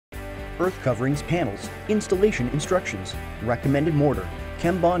Earth coverings panels, installation instructions, recommended mortar,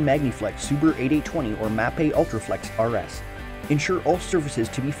 Chembond Magniflex Super 8820 or Mapei Ultraflex RS. Ensure all surfaces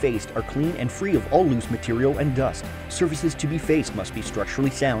to be faced are clean and free of all loose material and dust. Surfaces to be faced must be structurally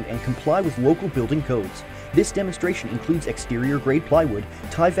sound and comply with local building codes. This demonstration includes exterior-grade plywood,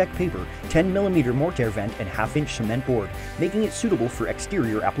 Tyvek paper, 10mm mortar vent, and half-inch cement board, making it suitable for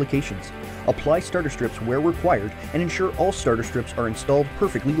exterior applications. Apply starter strips where required and ensure all starter strips are installed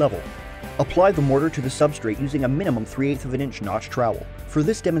perfectly level. Apply the mortar to the substrate using a minimum 3/8 of an inch notch trowel. For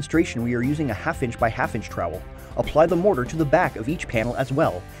this demonstration we are using a 1/2 inch by 1/2 inch trowel. Apply the mortar to the back of each panel as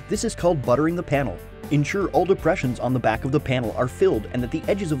well. This is called buttering the panel. Ensure all depressions on the back of the panel are filled and that the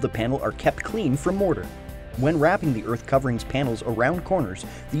edges of the panel are kept clean from mortar. When wrapping the earth coverings panels around corners,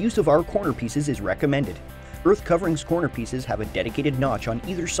 the use of our corner pieces is recommended. Earth coverings corner pieces have a dedicated notch on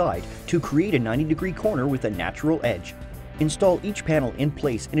either side to create a 90-degree corner with a natural edge. Install each panel in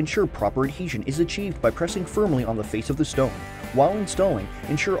place and ensure proper adhesion is achieved by pressing firmly on the face of the stone. While installing,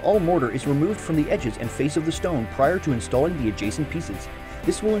 ensure all mortar is removed from the edges and face of the stone prior to installing the adjacent pieces.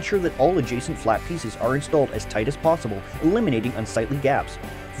 This will ensure that all adjacent flat pieces are installed as tight as possible, eliminating unsightly gaps.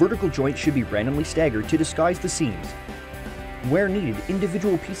 Vertical joints should be randomly staggered to disguise the seams. Where needed,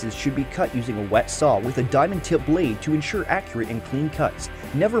 individual pieces should be cut using a wet saw with a diamond tip blade to ensure accurate and clean cuts.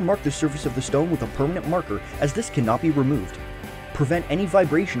 Never mark the surface of the stone with a permanent marker, as this cannot be removed. Prevent any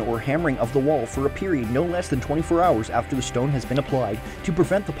vibration or hammering of the wall for a period no less than 24 hours after the stone has been applied to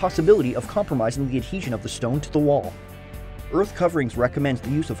prevent the possibility of compromising the adhesion of the stone to the wall. Earth Coverings recommends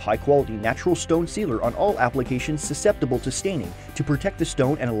the use of high-quality natural stone sealer on all applications susceptible to staining to protect the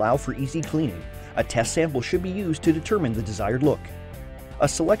stone and allow for easy cleaning. A test sample should be used to determine the desired look. A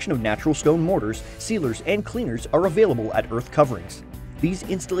selection of natural stone mortars, sealers, and cleaners are available at Earth Coverings. These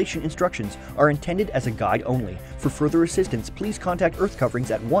installation instructions are intended as a guide only. For further assistance, please contact Earth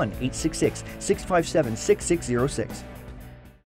Coverings at 1-866-657-6606.